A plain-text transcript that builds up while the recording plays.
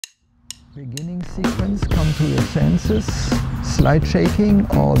Beginning sequence, come to your senses, slight shaking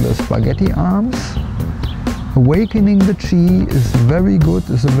or the spaghetti arms. Awakening the chi is very good,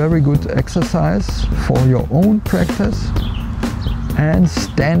 is a very good exercise for your own practice. And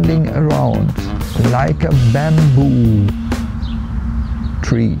standing around like a bamboo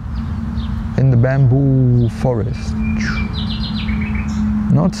tree in the bamboo forest.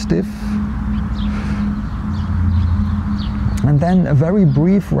 Not stiff. And then a very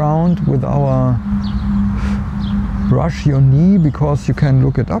brief round with our brush your knee, because you can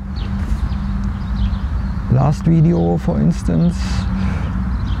look it up. Last video, for instance.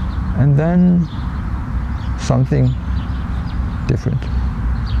 And then something different.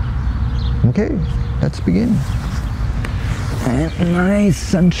 Okay, let's begin. And nice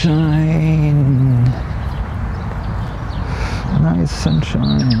sunshine. Nice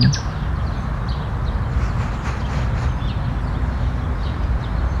sunshine.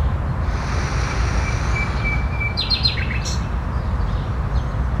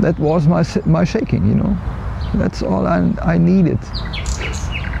 That was my shaking, you know. That's all I needed.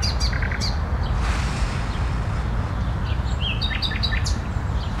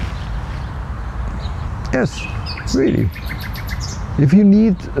 Yes, really. If you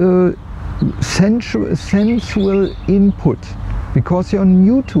need sensual input, because you're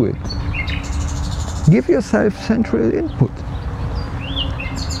new to it, give yourself sensual input.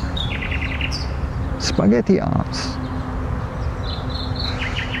 Spaghetti arms.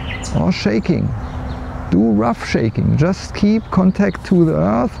 Or shaking. Do rough shaking. Just keep contact to the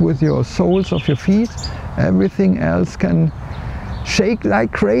earth with your soles of your feet. Everything else can shake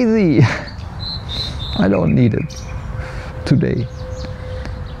like crazy. I don't need it today.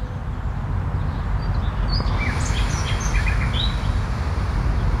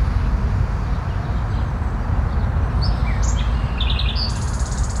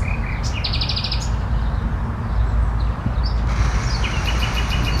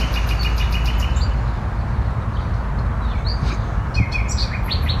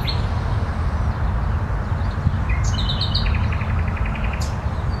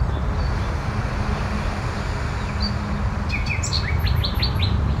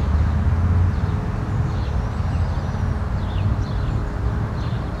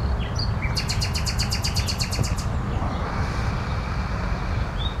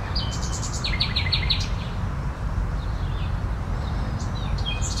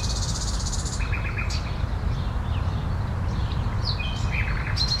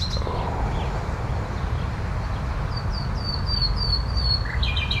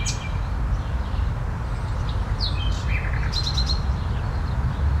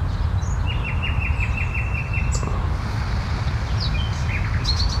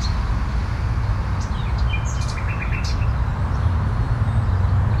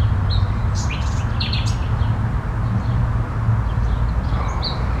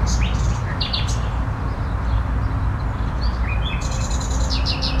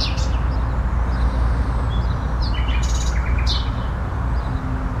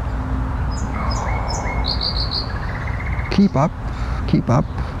 Keep up, keep up.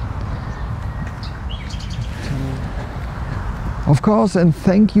 Of course, and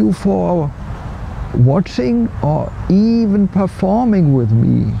thank you for watching or even performing with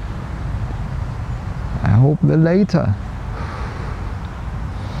me. I hope the later.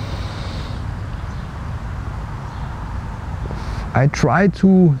 I try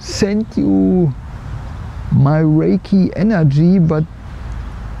to send you my Reiki energy, but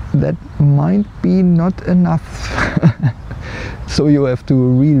that might be not enough. So you have to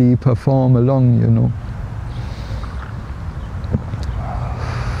really perform along, you know.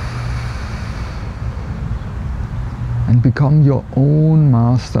 And become your own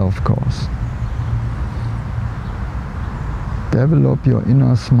master, of course. Develop your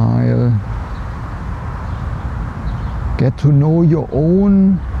inner smile. Get to know your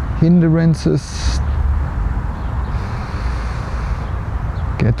own hindrances.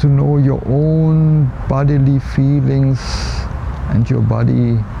 Get to know your own bodily feelings and your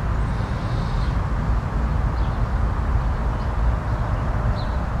body.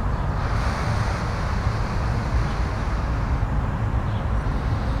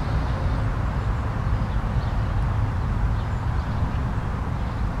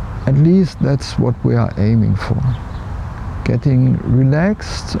 At least that's what we are aiming for. Getting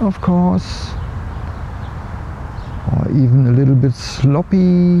relaxed, of course, or even a little bit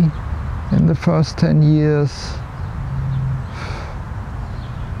sloppy in the first 10 years.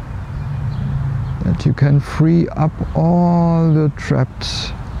 That you can free up all the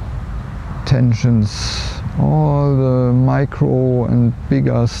trapped tensions all the micro and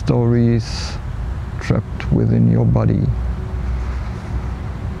bigger stories trapped within your body.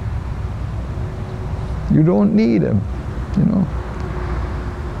 You don't need them, you know.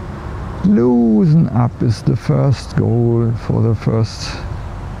 Loosen up is the first goal for the first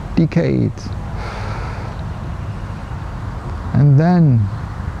decade. And then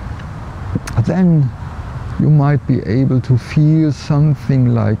you might be able to feel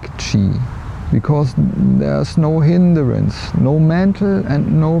something like Qi, because there's no hindrance, no mental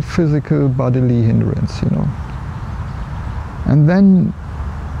and no physical bodily hindrance, you know. And then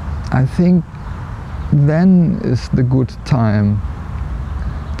I think then is the good time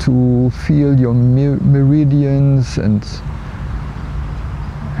to feel your meridians and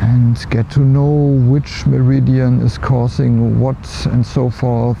get to know which meridian is causing what and so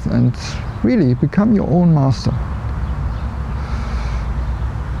forth, and really become your own master.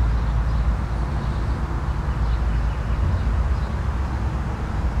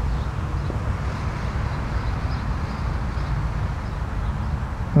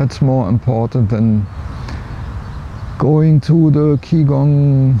 That's more important than going to the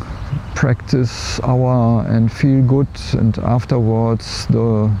QiGong practice hour and feel good, and afterwards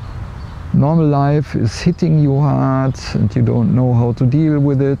the normal life is hitting you hard and you don't know how to deal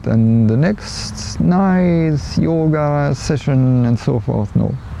with it, and the next nice yoga session and so forth.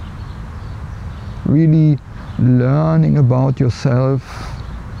 No. Really learning about yourself,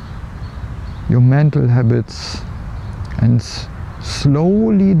 your mental habits, and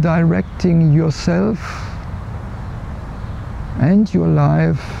slowly directing yourself and your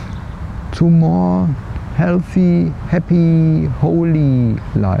life to more healthy, happy, holy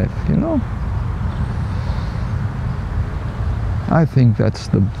life, you know. I think that's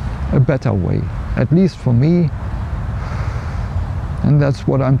a better way, at least for me, and that's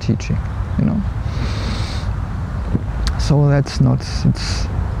what I'm teaching, you know. So that's not, it's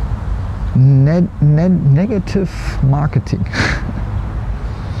negative marketing.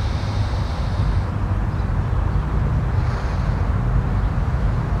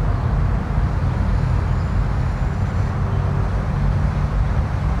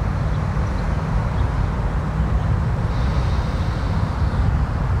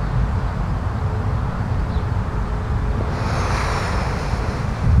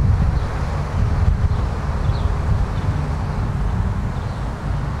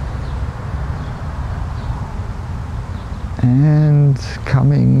 And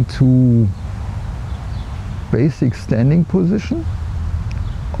coming to basic standing position,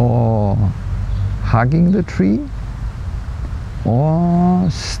 or hugging the tree, or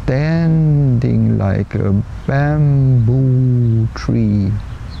standing like a bamboo tree.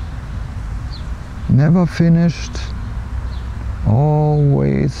 Never finished,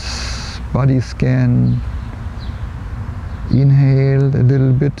 always body scan. Inhale a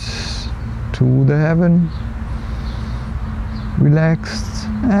little bit to the heaven, relaxed,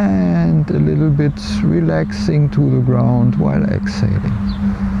 and a little bit relaxing to the ground while exhaling.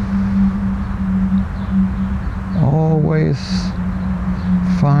 Always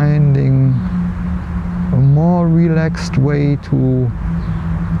finding a more relaxed way to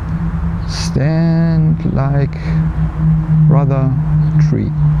stand like brother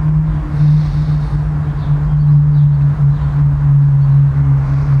tree.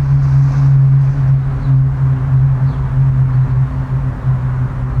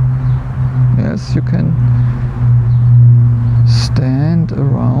 Yes, you can stand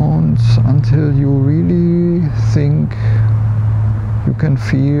around until you really think you can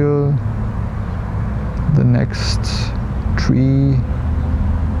feel the next tree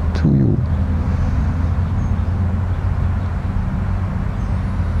to you.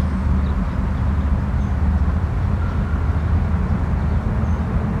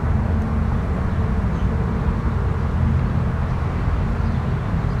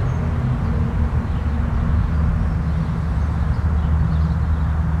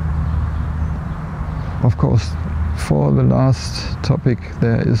 Of course, for the last topic,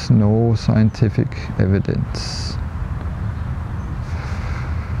 there is no scientific evidence.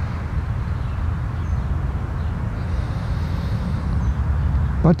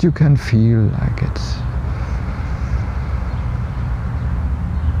 But you can feel like it.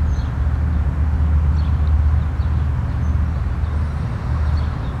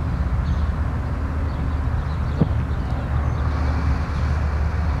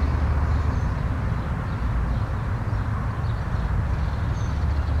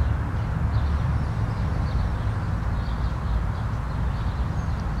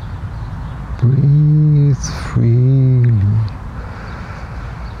 Breathe freely.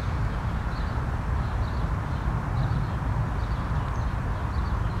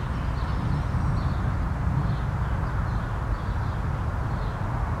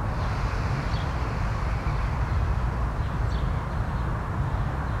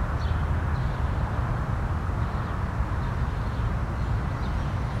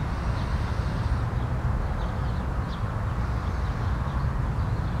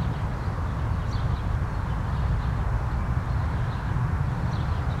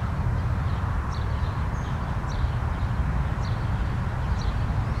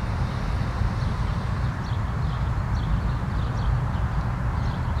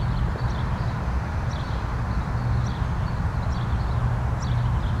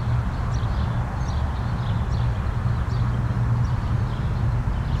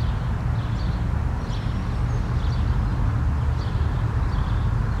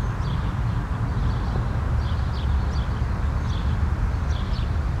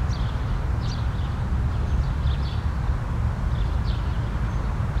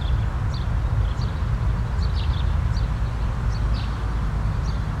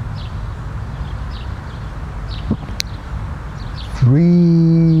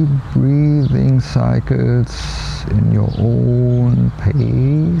 3 breathing cycles in your own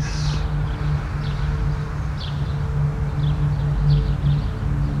pace.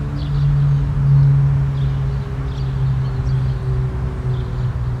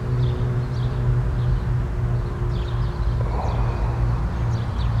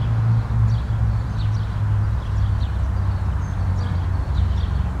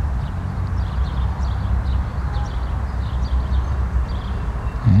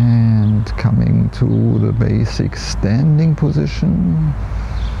 Coming to the basic standing position.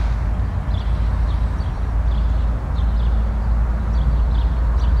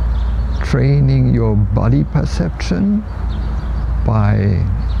 Training your body perception by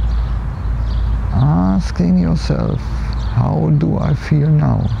asking yourself, how do I feel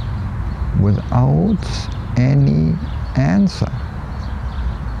now? Without any answer.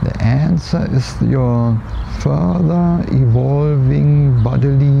 The answer is your further evolving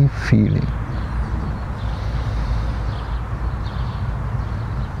bodily feeling.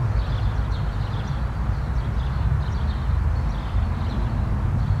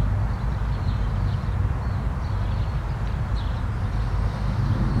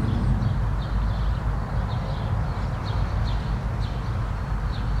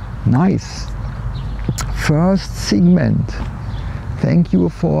 Nice. First segment. Thank you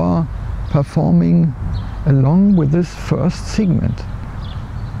for performing along with this first segment.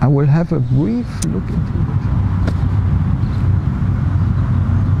 I will have a brief look into the chart.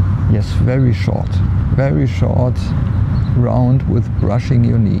 Yes, very short round with brushing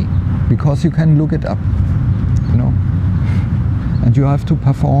your knee, because you can look it up, you know, and you have to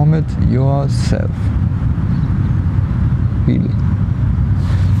perform it yourself, really.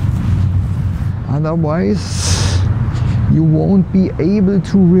 Otherwise you won't be able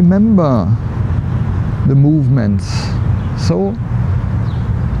to remember the movements. So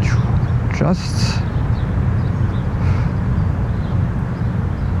just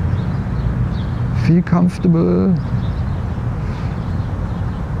feel comfortable.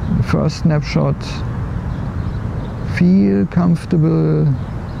 The first snapshot. Feel comfortable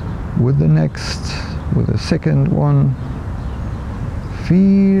with the next, with the second one.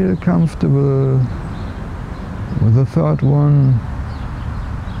 Feel comfortable with the third one.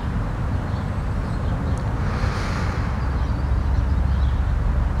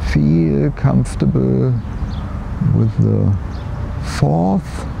 Feel comfortable with the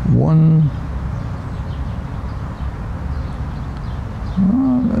fourth one.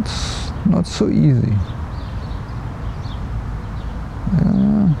 Oh, that's not so easy.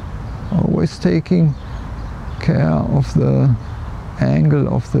 Always taking care of the angle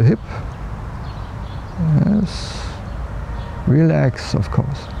of the hip. Yes. Relax, of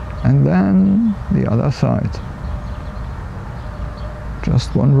course. And then the other side.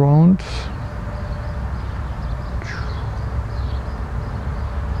 Just one round.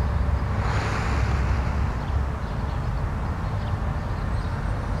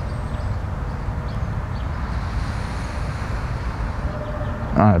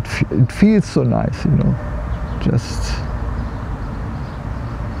 It feels so nice, you know. Just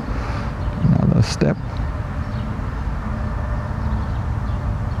another step.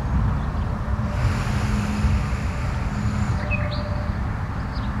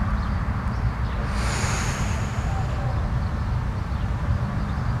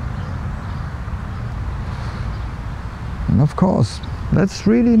 And of course, that's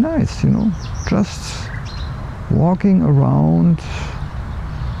really nice, you know, just walking around,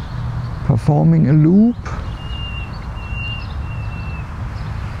 performing a loop.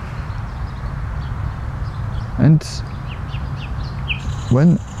 And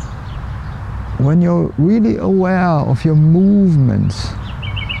when you're really aware of your movements,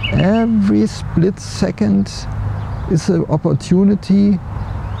 every split second is an opportunity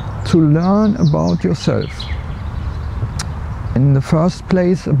to learn about yourself. In the first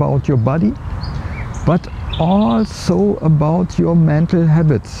place about your body, but also about your mental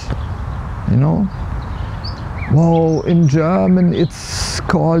habits. You know, wow, in German it's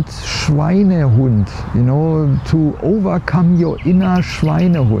called Schweinehund, you know, to overcome your inner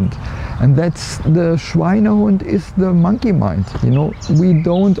Schweinehund. And that's the Schweinehund is the monkey mind, you know. We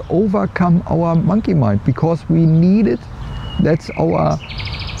don't overcome our monkey mind because we need it. That's our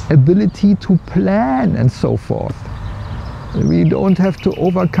ability to plan and so forth. We don't have to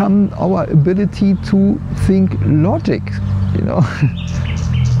overcome our ability to think logic, you know.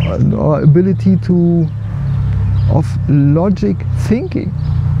 Our ability of logic thinking.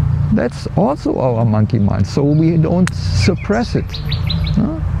 That's also our monkey mind, so we don't suppress it.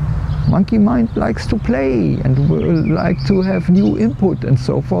 No? Monkey mind likes to play and will like to have new input and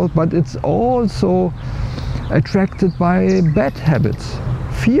so forth, but it's also attracted by bad habits.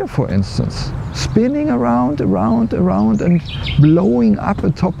 Fear, for instance, spinning around and blowing up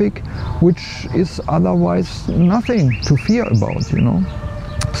a topic which is otherwise nothing to fear about, you know.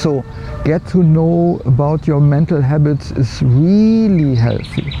 So get to know about your mental habits is really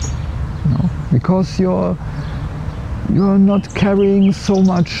healthy, you know, because you're not carrying so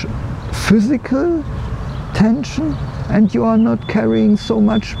much physical tension and you are not carrying so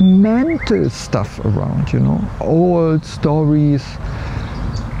much mental stuff around, you know, old stories,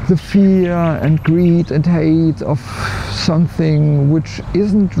 the fear and greed and hate of something which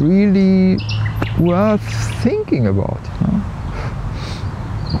isn't really worth thinking about, you know?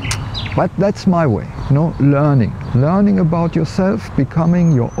 But that's my way, you know, learning about yourself,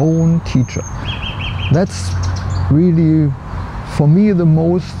 becoming your own teacher. That's really, for me, the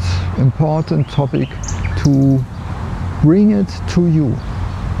most important topic, to bring it to you.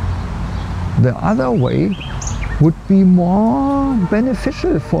 The other way would be more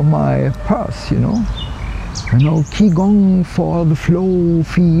beneficial for my purse, you know. Qigong for the flow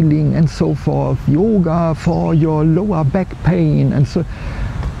feeling and so forth, yoga for your lower back pain and so.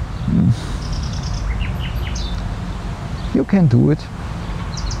 You can do it,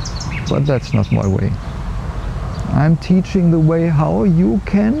 but that's not my way. I'm teaching the way how you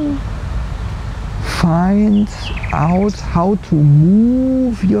can find out how to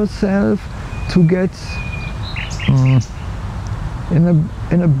move yourself to get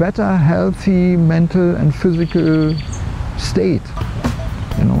in a better, healthy mental and physical state,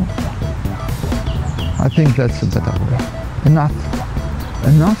 you know. I think that's a better way.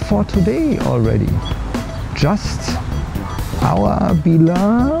 Enough for today already. Just our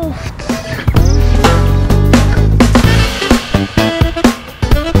beloved